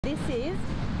This is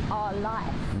our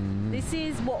life. This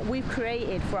is what we've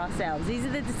created for ourselves. These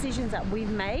are the decisions that we've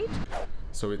made.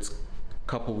 So it's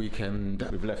couple weekend.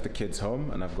 We've left the kids home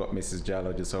and I've got Mrs.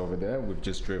 Jalloh just over there. We've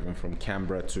just driven from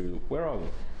Canberra to, where are we?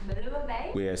 Melua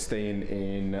Bay. We are staying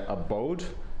in a abode.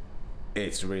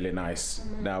 It's really nice.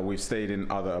 Now we've stayed in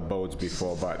other abodes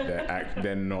before, but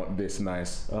they're not this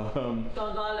nice.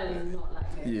 Gargala is not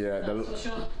like this. Yeah,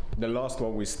 the last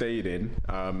one we stayed in,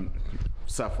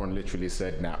 Saffron literally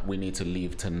said, "Nah, we need to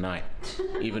leave tonight,"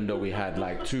 even though we had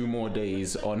like 2 more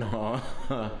days on our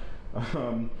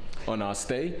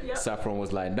stay. Yep. Saffron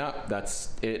was like, "Nah,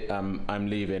 that's it. I'm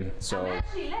leaving." So and we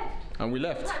actually left. And we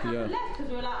left. We left because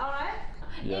we were like, all right.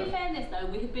 Yeah. In fairness, though,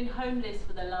 we have been homeless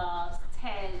for the last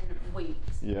 10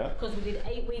 weeks. Yeah. Because we did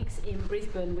 8 weeks in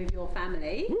Brisbane with your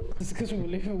family. It's because we were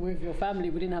living with your family.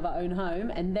 We didn't have our own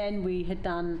home, and then we had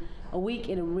done a week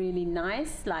in a really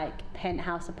nice, like,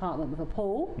 penthouse apartment with a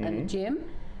pool and a gym.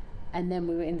 And then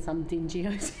we were in some dingy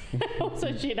hotel,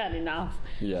 so she'd had enough.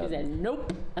 Yeah. She said,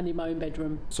 "Nope, I need my own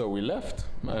bedroom." So we left,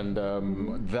 and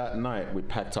that night we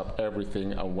packed up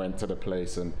everything and went to the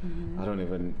place, and I don't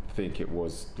even think it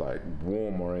was like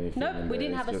warm or anything. Nope, we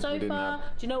didn't have a sofa.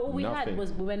 Do you know all we had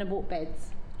was we went and bought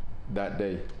beds. That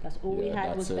day. That's all we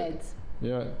had was beds.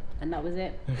 Yeah. And that was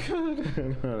it.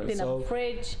 Didn't have a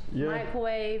fridge,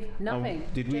 microwave, nothing.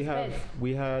 Did we have,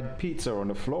 we had pizza on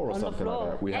the floor or something like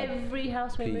that? We Every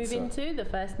house we move into, the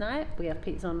first night, we have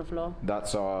pizza on the floor.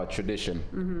 That's our tradition.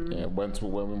 Yeah, when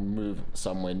we move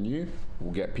somewhere new,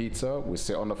 we'll get pizza, we'll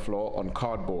sit on the floor on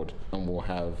cardboard, and we'll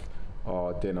have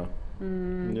our dinner.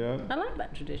 Yeah. I like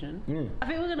that tradition. I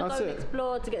think we're going to go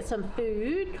explore to get some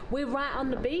food. We're right on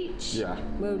the beach. Yeah.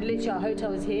 We're literally, our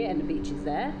hotel is here and the beach is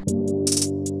there.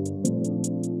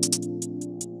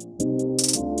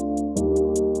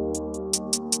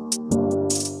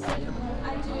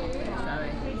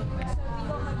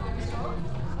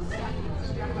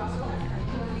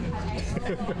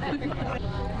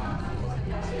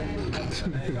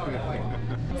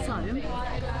 So,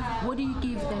 what do you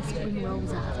give their spring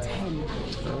rolls out of 10?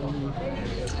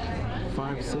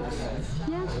 5, 6.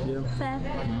 Yeah, fair.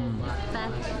 Fair.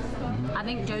 I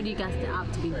think Jodie gassed it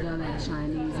up to be very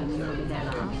Chinese and you'll be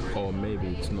there. Or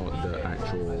maybe it's not the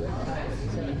actual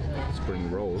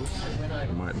spring rolls.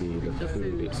 It might be the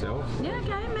food itself. Yeah,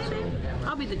 okay, maybe. So,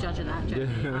 I'll be the judge of that, Jodie.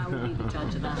 I will be the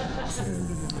judge of that.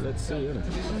 Let's see, innit?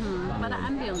 But the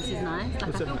ambience is nice.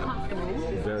 Like, I feel comfortable.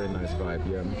 Very nice vibe,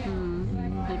 yeah.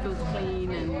 It feels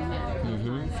clean and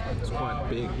nice. It's quite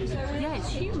big. Yeah, it's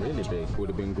huge. Really big. Would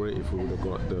have been great if we would have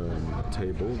got the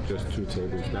table, just 2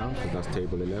 tables down, because that's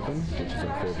table 11, which is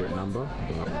our favourite number.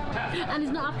 And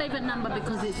it's not our favourite number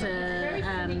because it's a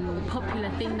popular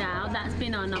thing now. That's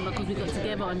been our number because we got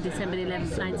together on December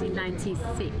 11th,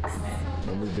 1996.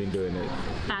 And we've been doing it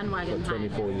bandwagon for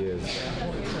 24 years.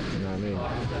 You know what I mean?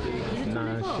 Is it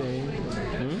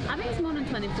 24? I think it's more than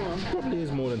 24. Probably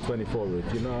is more than 24,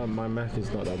 Ruth. You know, my math is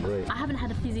not that great. I haven't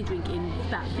had a fizzy drink in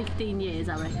about 15 years,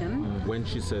 I reckon. When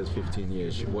she says 15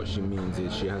 years, what she means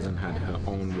is she hasn't had her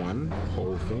own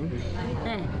whole thing.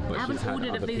 But I haven't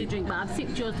ordered a fizzy drink, but I've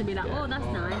sipped yours to be like, oh, that's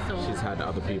nice. Or she's had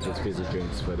other people's fizzy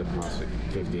drinks for the past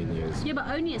 15 years. Yeah, but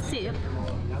only a sip.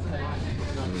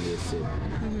 Only a sip.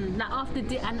 Like after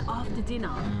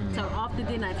dinner. So after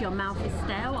dinner, if your mouth is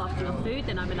stale after your food,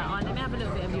 then I'll be like, oh, let me have a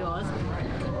little bit of yours.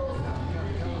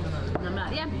 And I'm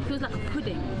like, yeah, it feels like a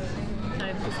pudding. So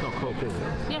it's not Coke, is it?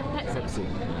 Yeah, Pepsi.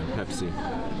 Pepsi.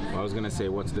 I was going to say,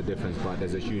 what's the difference? But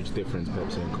there's a huge difference,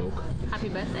 Pepsi and Coke. Happy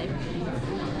birthday.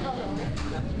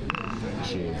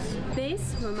 Cheers.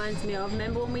 This reminds me of,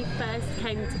 remember when we first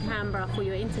came to Canberra for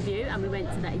your interview and we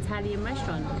went to that Italian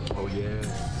restaurant? Oh, yeah.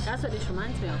 That's what this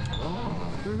reminds me of. Oh.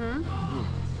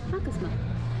 I can smell.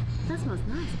 That smells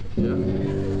nice. Yeah.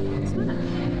 Smell it.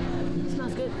 It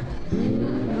smells good.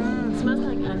 It smells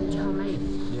like chow mein.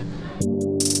 Yeah.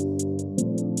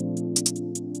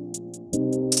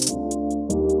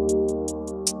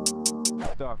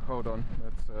 Dark, hold on.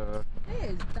 Let's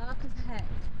It is dark as heck.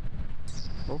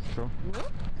 Oh, sure.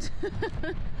 What?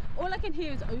 All I can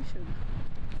hear is ocean.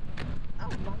 Oh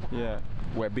my God. Yeah,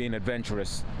 we're being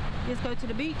adventurous. Let's go to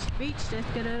the beach.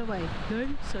 Let's get it away. No,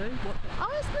 so what?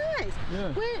 Oh, it's nice.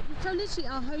 Yeah. So literally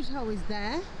our hotel is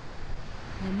there,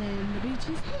 and then the beach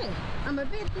is here. I'm a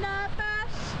bit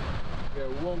nervous. Yeah,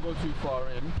 we won't go too far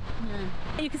in.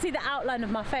 Yeah. You can see the outline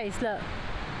of my face. Look.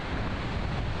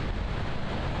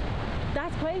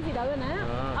 That's crazy though, isn't it?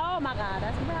 Oh my God,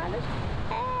 that's mad.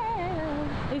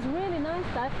 It's really nice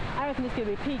though. I reckon it's going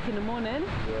to be peak in the morning.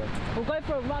 Yeah. We'll go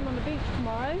for a run on the beach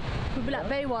tomorrow. We'll be like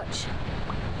Baywatch.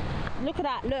 Look at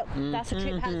that, look. That's a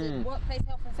trip hazard. Workplace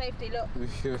health and safety, look.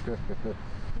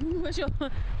 Where's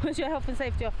your health and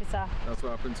safety officer? That's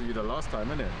what happened to you the last time,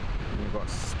 innit? You got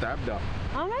stabbed up.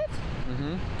 Ahmed?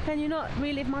 Can you not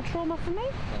relive my trauma for me?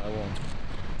 No, I won't.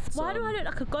 Why do I look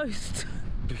like a ghost?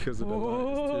 Because of the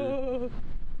lights too.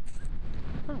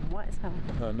 Oh, white as hell.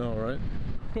 I know, right?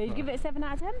 Yeah, you give it a 7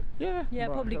 out of 10? Yeah. Yeah,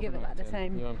 probably give it like the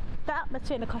same. Yeah. That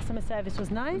atmosphere and the customer service was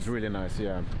nice. It was really nice,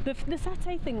 yeah. The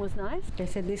satay thing was nice. They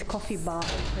said this coffee bar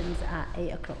opens at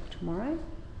 8 o'clock tomorrow.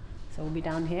 So we'll be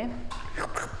down here.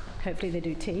 Hopefully they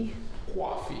do tea.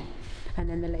 Coffee. And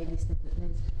then the lady said that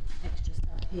there's extra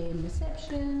stuff here in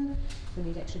reception. We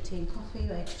need extra tea and coffee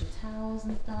or extra towels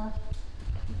and stuff,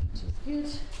 which is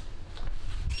good.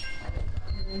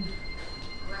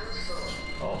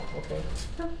 Oh, okay.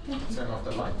 Turn off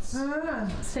the lights.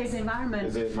 Save the environment.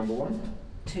 Is it number 1?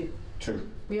 2. 2.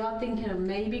 We are thinking of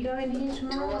maybe going here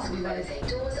tomorrow.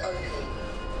 Doors opening.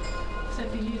 So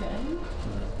for you then?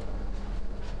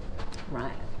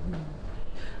 Right.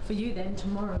 For you then,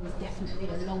 tomorrow is definitely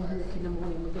a long walk in the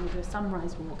morning. We're going to do a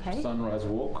sunrise walk, okay? Sunrise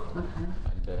walk. Okay.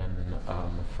 And then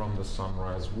from the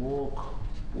sunrise walk,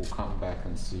 we'll come back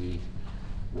and see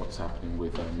what's happening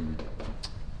with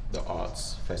the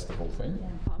arts festival thing. Yeah,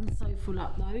 but I'm so full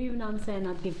up though. Even though I'm saying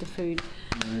I'd give the food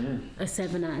a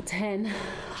 7 out of 10,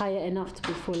 higher enough to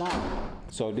be full up.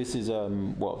 So this is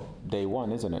day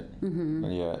 1, isn't it?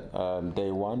 Yeah,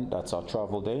 day 1. That's our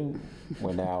travel day.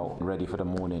 We're now ready for the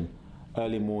morning,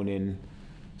 early morning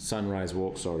sunrise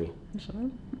walk. Sorry.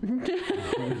 I'm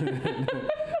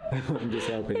just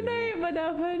helping you.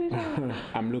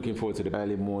 I'm looking forward to the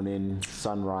early morning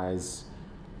sunrise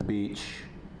beach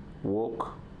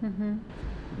walk.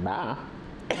 Bye.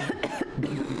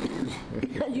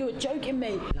 You were joking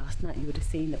me. Last night you would have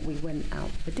seen that we went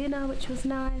out for dinner, which was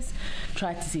nice.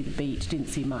 Tried to see the beach, didn't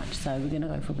see much. So we're going to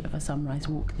go for a bit of a sunrise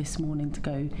walk this morning to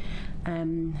go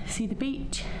see the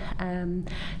beach,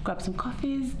 grab some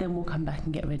coffees, then we'll come back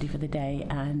and get ready for the day,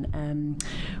 and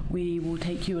we will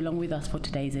take you along with us for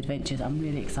today's adventures. I'm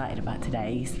really excited about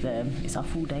today. It's our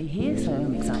full day here, so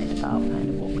I'm excited about kind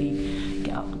of what we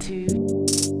get up to.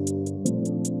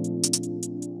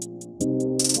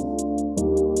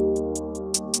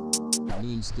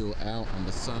 Still out and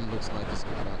the sun looks like it's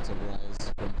about to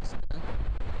rise from the sky.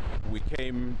 We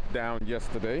came down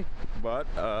yesterday, but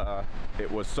it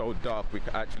was so dark we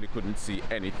actually couldn't see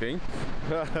anything.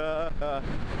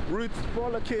 Ruth's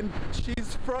frolicking,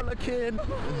 she's frolicking.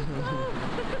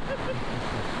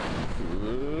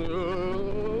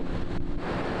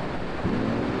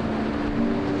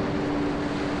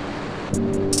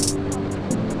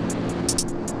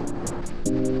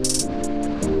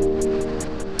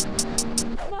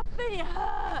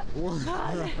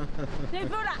 They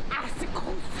feel like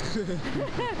icicles.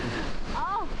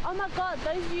 oh my god,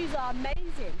 those views are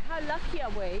amazing. How lucky are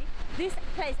we? This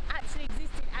place actually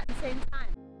existed at the same time.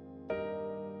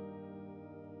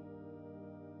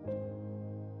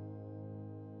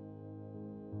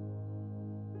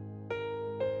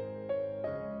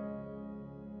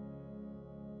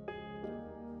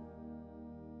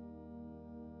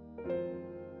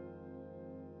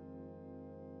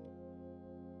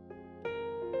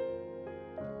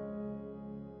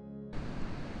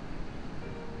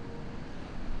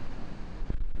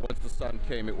 Once the sun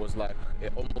came, it was like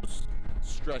it almost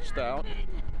stretched out.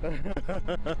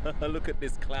 Look at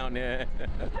this clown here.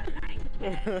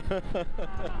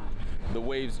 The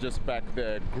waves just back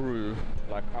there grew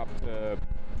like up to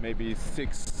maybe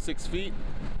six feet.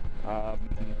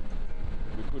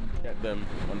 We couldn't get them,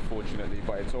 unfortunately,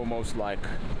 but it's almost like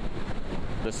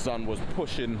the sun was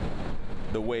pushing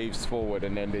the waves forward,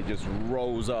 and then they just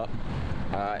rose up.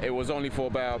 It was only for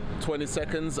about 20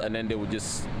 seconds, and then they would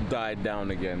just die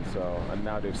down again. So, and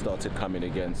now they've started coming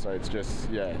again. So it's just,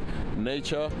 yeah,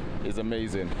 nature is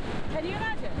amazing. Can you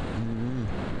imagine?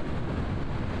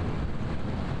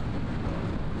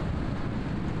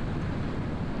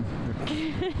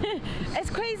 It's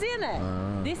crazy, isn't it?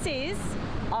 This is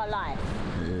our life.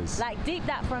 It is. Like, deep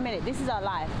that for a minute. This is our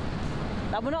life.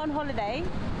 Like, we're not on holiday.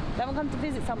 We haven't come to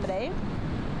visit somebody.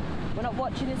 We're not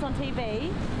watching this on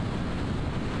TV.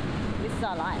 This is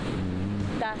our life.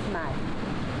 That's mad.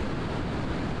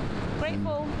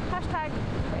 Grateful. Hashtag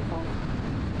grateful.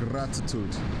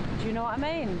 Gratitude. Do you know what I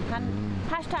mean?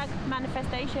 Hashtag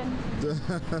manifestation.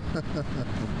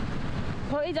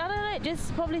 Probably, I don't know, it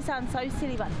just probably sounds so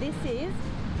silly, but this is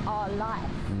our life.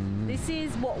 This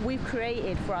is what we've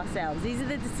created for ourselves. These are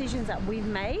the decisions that we've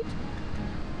made.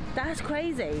 That's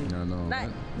crazy. I know. Like,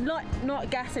 not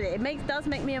gassing it. It does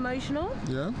make me emotional.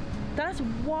 Yeah. That's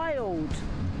wild.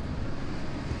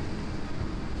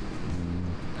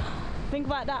 Think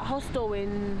about that hostel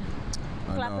in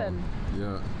Clapham.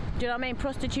 Yeah. Do you know what I mean?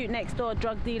 Prostitute next door,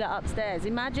 drug dealer upstairs.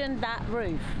 Imagine that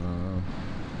roof.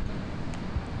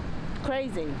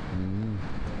 Crazy.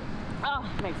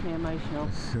 Oh, makes me emotional.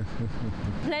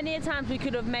 Plenty of times we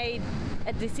could have made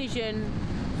a decision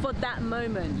for that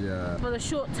moment. Yeah. For the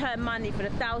short-term money, for the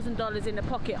 $1,000 in the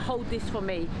pocket, hold this for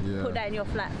me. Yeah. Put that in your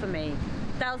flat for me.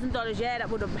 $1,000, yeah, that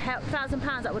would have helped.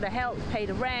 £1,000 that would have helped pay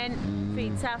the rent,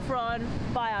 feed Saffron,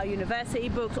 buy our university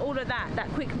books, all of that. That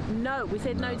quick no. We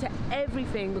said no to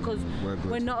everything because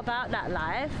we're not about that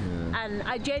life. Yeah. And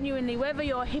I genuinely, whether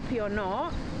you're a hippie or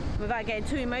not, without getting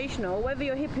too emotional, whether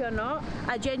you're hippie or not,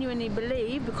 I genuinely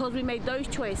believe because we made those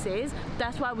choices,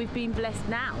 that's why we've been blessed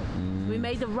now. We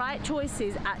made the right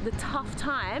choices at the tough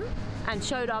time and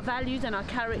showed our values and our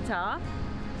character,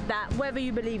 that whether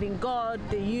you believe in God,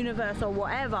 the universe or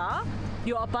whatever,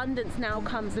 your abundance now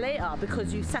comes later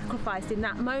because you sacrificed in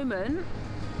that moment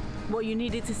what you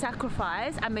needed to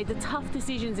sacrifice and made the tough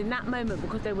decisions in that moment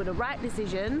because they were the right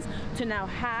decisions to now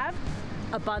have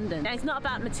abundance. And it's not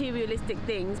about materialistic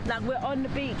things. Like we're on the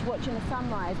beach watching the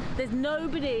sunrise. There's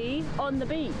nobody on the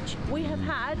beach. We have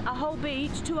had a whole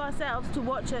beach to ourselves to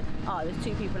watch it. Oh, there's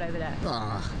 2 people over there.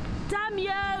 Damn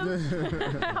you!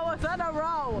 I was on a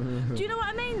roll. Do you know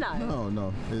what I mean though?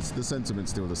 No. It's the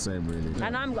sentiment's still the same really.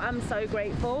 And I'm so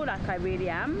grateful, like I really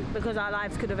am, because our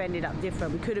lives could have ended up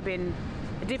different. We could have been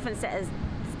a different set of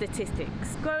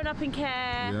statistics. Growing up in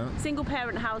care, single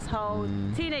parent household,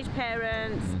 teenage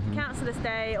parents, council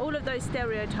estate, all of those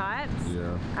stereotypes,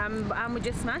 and we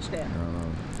just smashed it.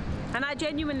 And I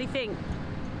genuinely think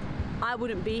I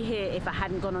wouldn't be here if I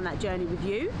hadn't gone on that journey with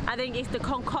you. I think it's the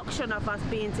concoction of us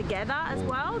being together as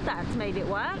well that's made it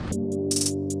work.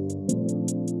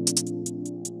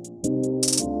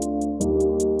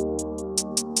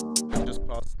 Just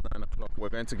past 9 o'clock. We're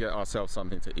going to get ourselves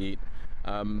something to eat.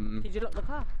 Did you lock the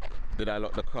car? Did I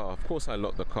lock the car? Of course I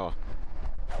locked the car.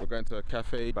 We're going to a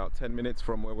cafe about 10 minutes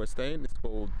from where we're staying. It's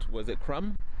called, was it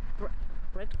Crumb?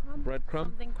 Breadcrumb? Breadcrumb?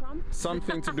 Something crumb?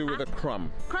 Something to do with a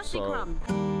crumb. Crusty crumb.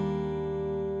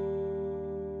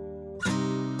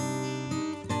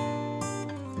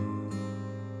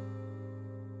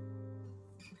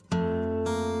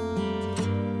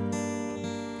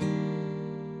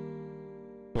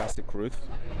 Classic Ruth.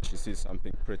 She sees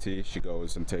something pretty, she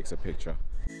goes and takes a picture.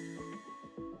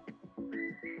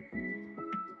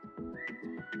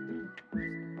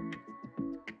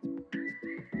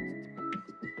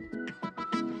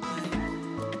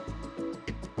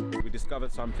 We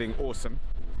discovered something awesome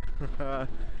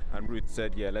and Ruth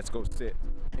said, yeah, let's go sit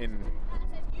in.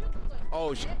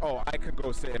 Oh, I could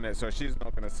go sit in it, so she's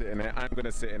not going to sit in it, I'm going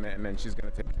to sit in it and then she's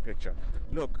going to take a picture.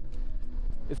 Look.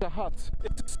 It's a hut.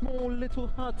 It's a small little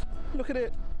hut. Look at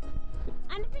it.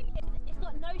 And the thing is, it's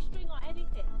got no string or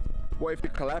anything. What if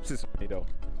it collapses on me though?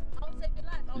 I'll save your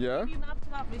life. I'll give you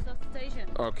mouth-to-mouth resuscitation.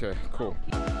 Okay, cool.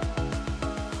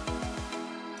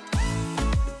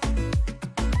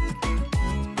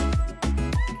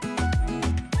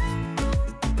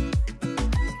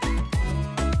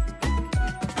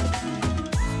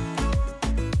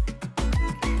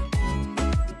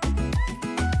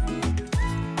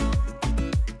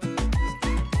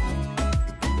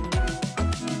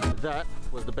 That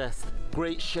was the best.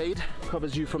 Great shade,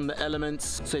 covers you from the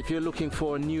elements. So if you're looking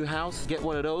for a new house, get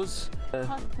one of those.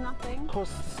 Costs nothing.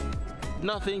 Costs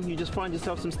nothing. You just find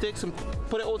yourself some sticks and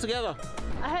put it all together.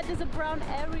 I heard there's a brown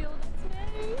aerial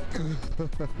today.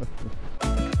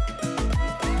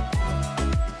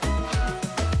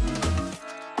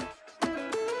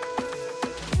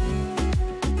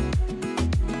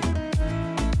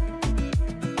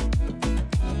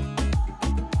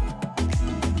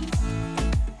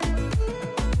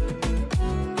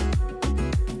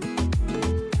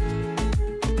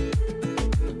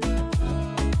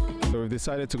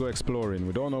 Decided to go exploring.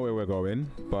 We don't know where we're going,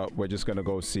 but we're just gonna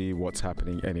go see what's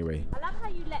happening anyway. I love how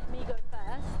you let me go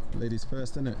first. Ladies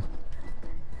first, innit?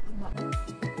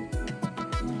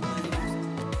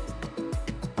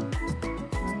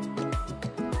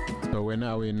 So we're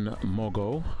now in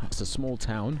Mogo. It's a small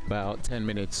town, about 10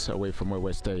 minutes away from where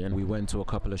we're staying. We went to a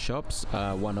couple of shops.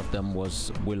 One of them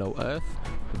was Willow Earth.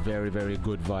 Very, very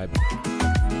good vibe.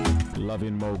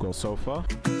 Loving Mogo so far.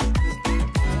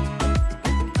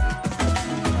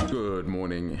 Good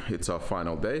morning, it's our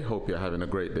final day. Hope you're having a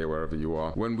great day wherever you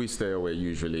are. When we stay away,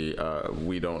 usually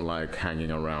we don't like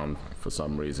hanging around for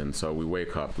some reason. So we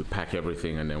wake up, we pack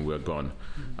everything and then we're gone.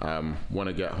 Want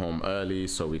to get home early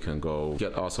so we can go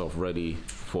get ourselves ready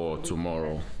for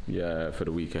tomorrow. Yeah, for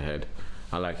the week ahead.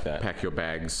 I like that. Pack your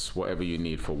bags, whatever you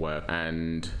need for work,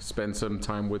 and spend some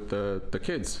time with the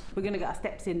kids. We're going to get our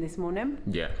steps in this morning.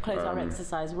 Yeah. Close our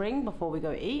exercise ring before we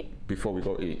go eat. Before we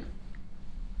go eat.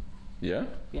 Yeah?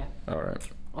 Yeah. All right.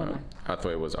 I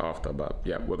thought it was after, but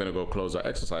yeah, we're gonna go close our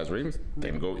exercise rings,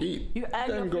 then go eat, You earn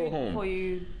then your go food home. before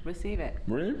you receive it.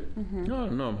 Really?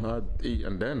 No, I'd eat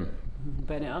and then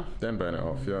Burn it off.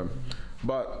 Yeah.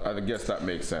 But I guess that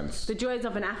makes sense. The joys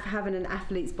of having an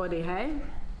athlete's body, hey?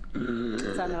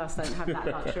 Some of us don't have that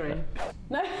luxury.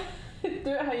 No, do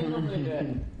it how you normally do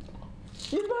it.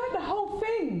 You bite the whole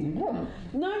thing.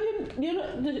 No, you're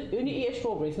not. When you eat a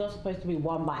strawberry, it's not supposed to be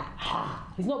one bite.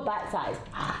 It's not bite size.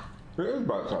 It is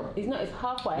bite size. It's not. It's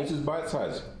halfway. This is bite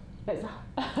size. Look,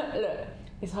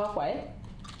 it's halfway.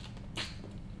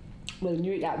 When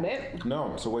you eat that bit.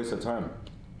 No, it's a waste of time.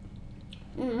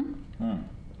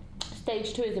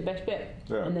 Stage 2 is the best bit,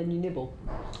 and then you nibble.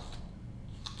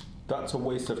 That's a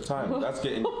waste of time. That's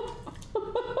getting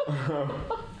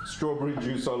strawberry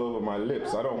juice all over my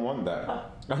lips. I don't want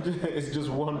that. It's just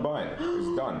one bite.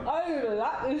 It's done. Oh,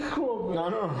 that is strawberry. I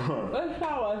know. That's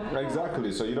sour.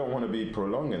 Exactly. So you don't want to be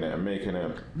prolonging it and making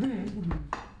it.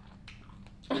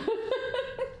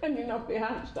 And you're not the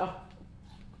hamster.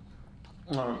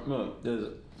 Look, there's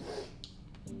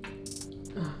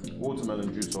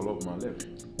watermelon juice all over my lips.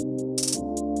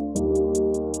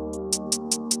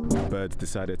 Birds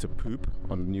decided to poop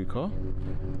on the new car,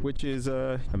 which is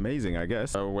amazing, I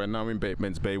guess. We're now in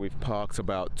Bateman's Bay. We've parked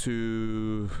about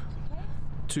 2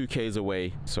 Ks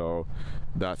away, so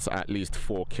that's at least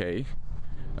 4K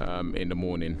in the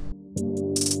morning.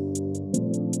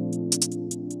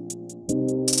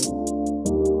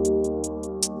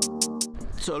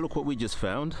 So look what we just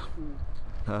found.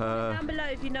 Down below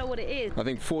if you know what it is. I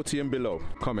think 40 and below.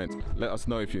 Comment. Let us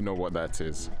know if you know what that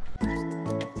is.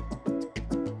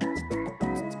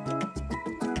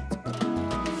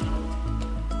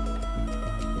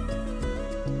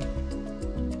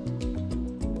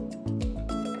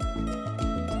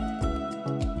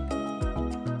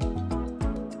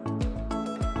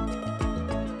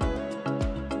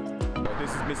 This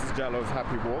is Mrs. Jalloh's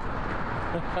happy walk.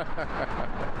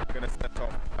 We're gonna set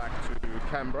off back to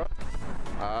Canberra.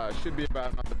 Should be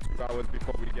about another 2 hours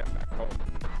before we get back home.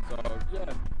 So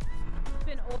yeah. It's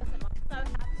been awesome. I'm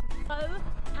so happy.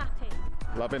 So happy.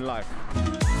 Loving life.